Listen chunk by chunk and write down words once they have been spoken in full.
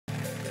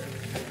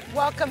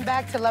welcome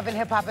back to Love and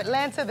Hip Hop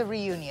Atlanta, the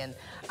reunion.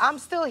 I'm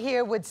still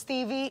here with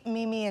Stevie,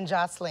 Mimi, and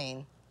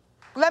Joseline.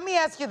 Let me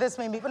ask you this,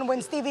 Mimi.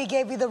 When Stevie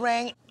gave you the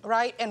ring,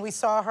 right, and we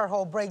saw her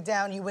whole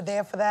breakdown, you were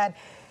there for that.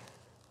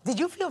 Did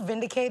you feel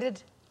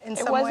vindicated in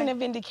some way? It wasn't a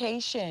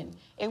vindication.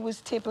 It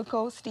was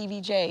typical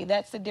Stevie J.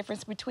 That's the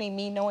difference between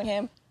me knowing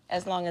him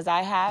as long as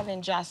I have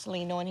and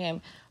Joseline knowing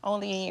him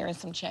only a year and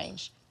some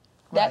change.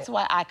 That's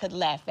why I could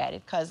laugh at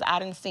it, because I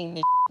didn't see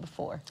this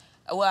before.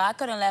 Well, I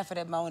couldn't laugh at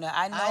it, Mona.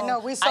 I know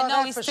we saw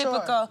that it's for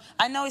typical. Sure.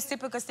 I know it's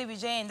typical Stevie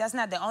J, and that's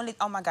not the only.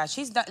 Oh my God,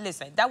 she's done.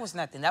 Listen, that was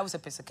nothing. That was a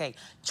piece of cake.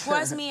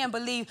 Trust me and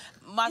believe.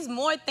 There's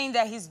more things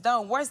that he's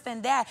done. Worse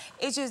than that,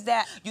 it's just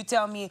that you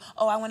tell me,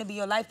 oh, I want to be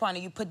your life partner.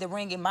 You put the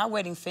ring in my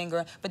wedding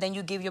finger, but then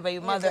you give your baby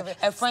mother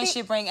a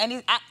friendship ring,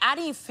 and I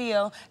didn't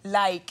feel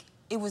like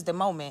it was the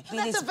moment.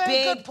 That's a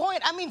very good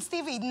point. I mean,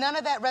 Stevie, none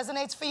of that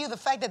resonates for you. The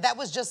fact that that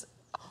was just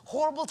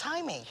horrible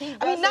timing.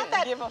 I mean, not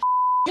that.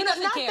 You know,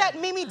 not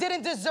that Mimi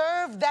didn't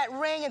deserve that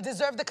ring and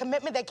deserve the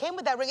commitment that came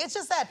with that ring. It's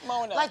just that,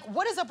 Mona, like,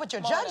 what is up with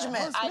your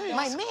judgment?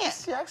 My man.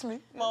 She asked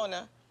me.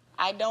 Mona,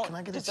 I don't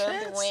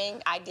deserve the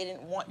ring. I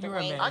didn't want the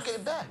ring. I get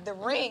it back. The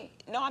ring,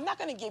 no, I'm not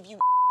going to give you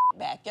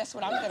back. Guess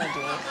what I'm going to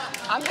do?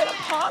 I'm going to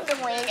pawn the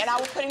ring, and I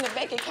will put it in the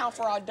bank account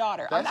for our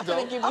daughter. I'm not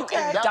going to give you a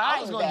dime back. I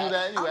was going to do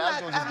that anyway. I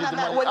was going to just get the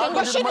money. Well, then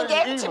you shouldn't have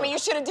gave it to me. You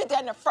should have did that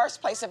in the first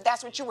place if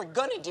that's what you were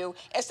going to do,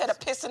 instead of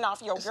pissing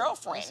off your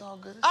girlfriend. It's all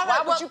good.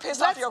 Why would you piss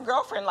off your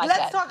girlfriend like that?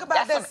 Let's talk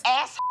about this. That's some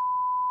ass.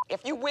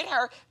 If you with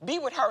her, be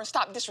with her and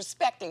stop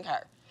disrespecting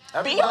her.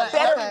 Be a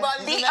better man.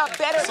 Be a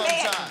better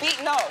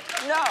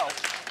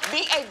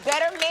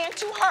man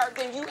to her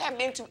than you have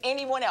been to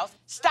anyone else.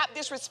 Stop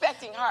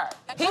disrespecting her.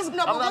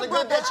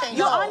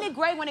 You're only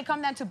great when it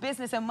comes down to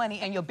business and money,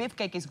 and your beef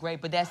cake is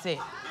great, but that's it.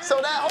 So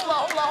that,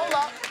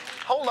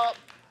 hold up.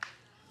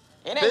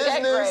 It ain't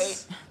that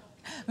great.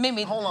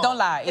 Mimi, don't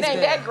lie. It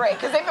ain't that great,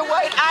 because if it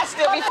wasn't, I'd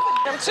still be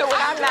them too, and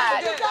I'm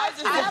not.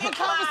 Have a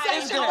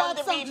conversation about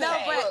something. No,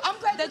 but I'm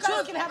glad you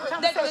guys can have a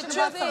conversation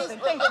about something.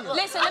 Thank you.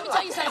 Listen, let me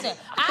tell you something.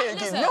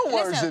 Listen,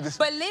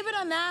 believe it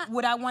or not,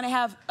 would I want to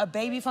have a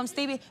baby from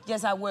Stevie?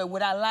 Yes, I would.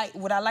 Would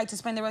I like to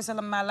spend the rest of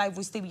my life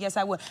with Stevie? Yes,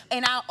 I would.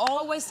 And I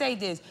always say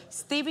this,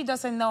 Stevie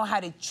doesn't know how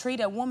to treat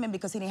a woman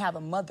because he didn't have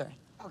a mother.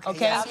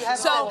 Okay?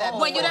 So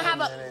when you don't have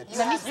a...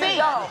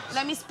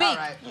 Let me speak.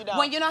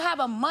 When you don't have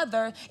a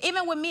mother,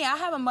 even with me, I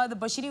have a mother,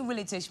 but she didn't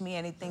really teach me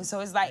anything.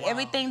 So it's like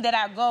everything that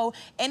I go,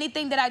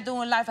 anything that I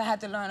do in life, I had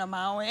to learn on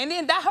my own. And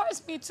then that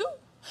hurts me too.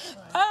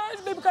 That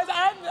hurts me because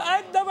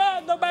I never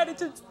had nobody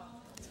to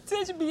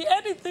teach me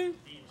anything.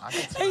 And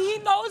he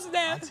knows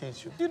that. I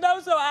teach you. You know,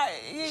 so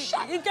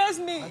he gets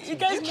me. You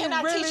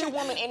cannot teach a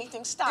woman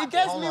anything. Stop. It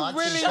gets me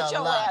really. Shut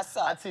your ass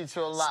up. I teach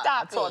you a lot.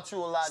 Stop I taught you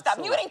a lot. Stop.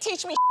 You didn't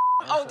teach me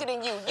older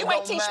than you. You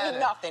ain't teach me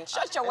nothing.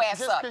 Shut your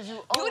ass up.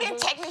 You didn't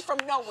take me from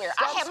nowhere.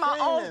 I had my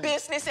own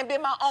business and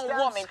been my own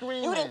woman.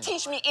 You didn't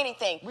teach me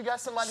anything. We got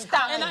somebody.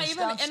 Stop. And I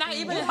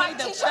even you might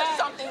teach her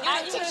something. You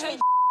didn't teach me.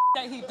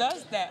 That he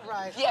does that.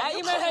 Right. Yeah, I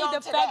even hate the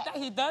fact that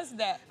he does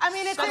that. I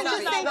mean, it's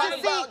interesting to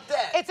see.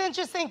 It's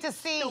interesting to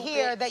see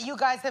here that you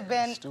guys have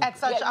been at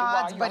such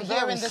odds, but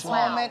here in this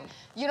moment,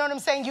 you know what I'm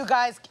saying? You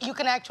guys, you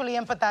can actually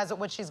empathize with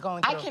what she's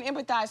going through. I can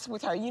empathize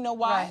with her. You know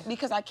why?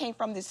 Because I came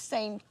from the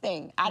same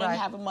thing. I didn't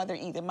have a mother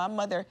either. My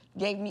mother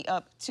gave me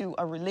up to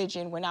a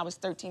religion when I was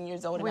 13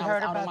 years old and I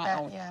was out on my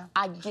own. Yeah.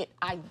 I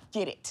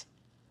get it.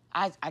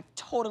 I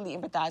totally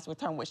empathize with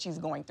her and what she's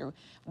going through.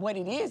 What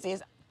it is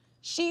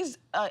she's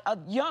a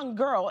young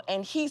girl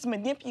and he's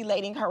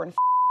manipulating her and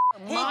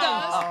He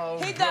does.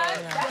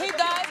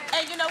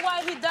 And you know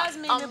what? He does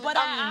mean it, but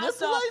I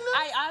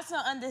also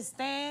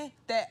understand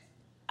that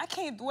I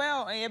can't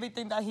dwell on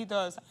everything that he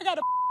does. I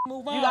gotta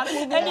move on. You gotta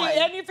move on.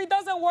 And if it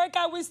doesn't work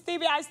out with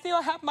Stevie, I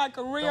still have my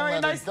career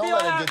and I still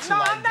have... No,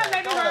 I'm not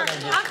letting her.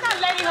 I'm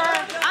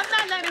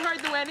not letting her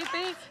do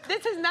anything.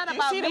 This is not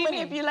about Mimi. You see the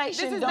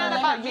manipulation. This is not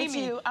about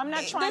Mimi. I'm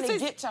not trying to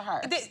get to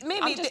her. I'm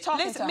just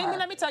talking to her. Mimi,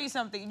 let me tell you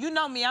something. You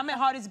know me. I'm a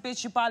hardest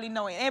bitch. You probably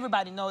know it.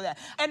 Everybody know that.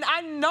 And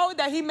I know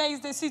that he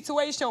makes the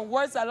situation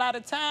worse a lot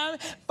of times,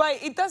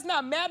 but it does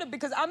not matter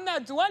because I'm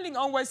not dwelling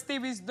on what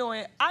Stevie's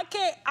doing. I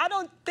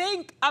don't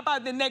think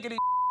about the negative.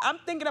 I'm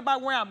thinking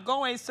about where I'm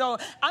going, so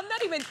I'm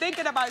not even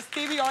thinking about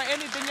Stevie or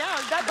anything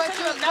else. That doesn't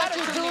even matter to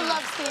me. But you do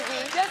love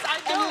Stevie. Yes,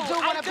 I do. And you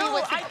do want to be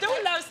with him. I do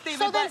love Stevie.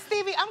 So then,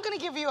 Stevie, I'm going to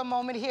give you a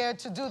moment here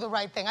to do the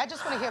right thing. I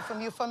just want to hear from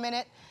you for a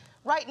minute.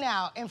 Right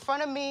now, in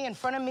front of me, in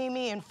front of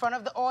Mimi, in front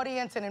of the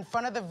audience, and in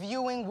front of the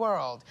viewing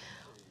world,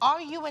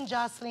 are you and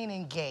Joseline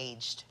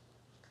engaged?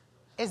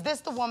 Is this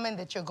the woman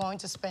that you're going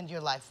to spend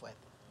your life with?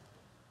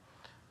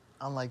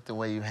 I like the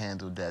way you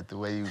handled that, the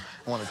way you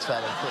want to try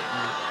to put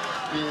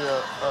me,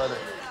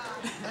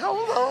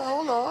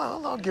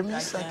 hold on, give me a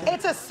second.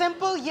 It's a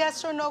simple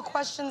yes or no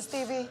question,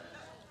 Stevie.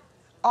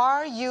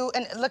 Are you,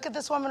 and look at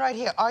this woman right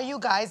here, are you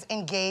guys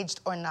engaged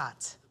or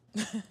not?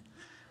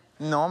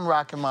 No, I'm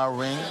rocking my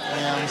ring, you know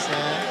what I'm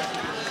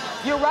saying?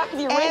 You're rocking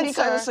your ring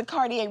because it's a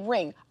Cartier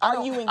ring.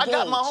 Are you engaged? I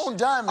got my own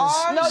diamonds.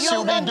 No,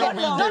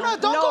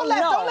 don't go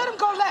left. Don't let him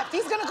go left.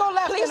 He's gonna go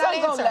left. Please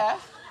don't go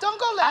left. Don't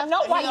go left. I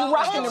know why you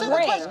rocking the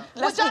ring.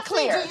 Let's be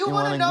clear. Do you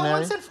want to know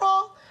once and for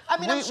all? I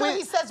mean, I'm sure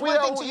he says one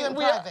thing to you in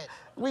private.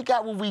 We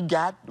got what we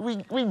got. We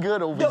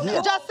good over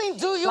here. Joseline,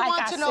 do you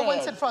want to know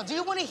once and for all? Do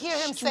you want to hear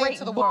him say it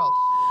to the world?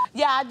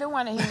 Yeah, I do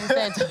want to hear you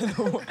say it to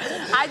the world.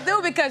 I do,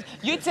 because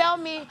you tell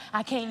me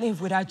I can't live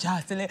without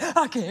Joseline.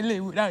 I can't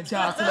live without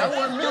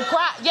Joseline. You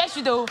cry. Yes,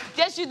 you do.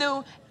 Yes, you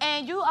do.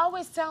 And you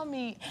always tell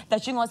me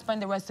that you're going to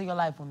spend the rest of your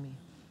life with me.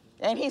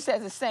 And he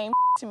says the same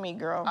to me,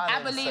 girl.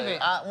 I believe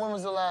it. When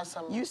was the last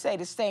time? You say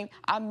the same.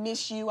 I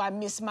miss you. I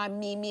miss my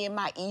Mimi and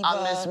my Eva.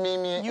 I miss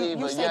Mimi and Eva.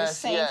 You say the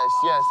same. Yes.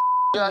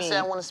 I say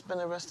I want to spend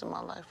the rest of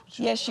my life with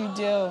you. Yes, you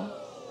do.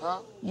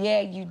 Huh?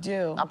 Yeah, you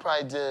do. I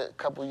probably did a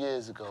couple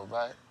years ago,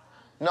 right?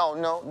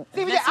 No.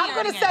 Stevie J, I'm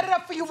going to set it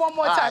up for you one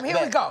more time. Here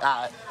we go.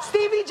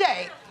 Stevie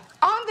J,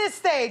 on this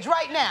stage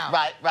right now,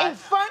 in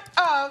front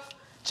of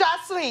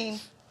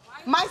Joseline,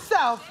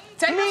 myself,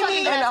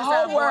 Mimi, and the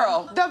whole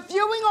world, the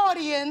viewing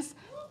audience,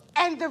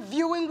 and the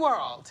viewing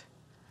world.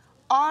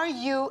 Are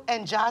you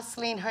and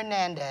Joseline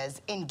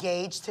Hernandez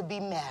engaged to be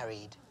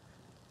married?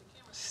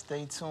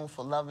 Stay tuned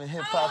for Love and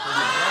Hip Hop.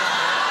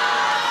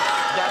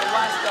 Gotta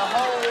watch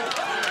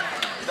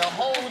the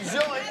whole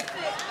joint.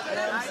 You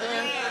know what I'm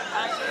saying?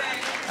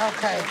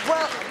 Okay.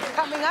 Well,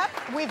 coming up,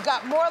 we've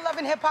got more Love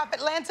and Hip Hop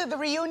Atlanta, the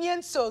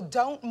reunion, so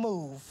don't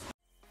move.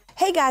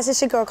 Hey guys,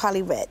 it's your girl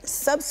Carly Red.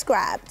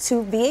 Subscribe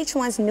to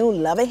VH1's new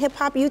Love and Hip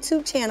Hop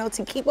YouTube channel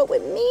to keep up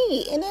with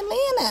me in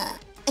Atlanta.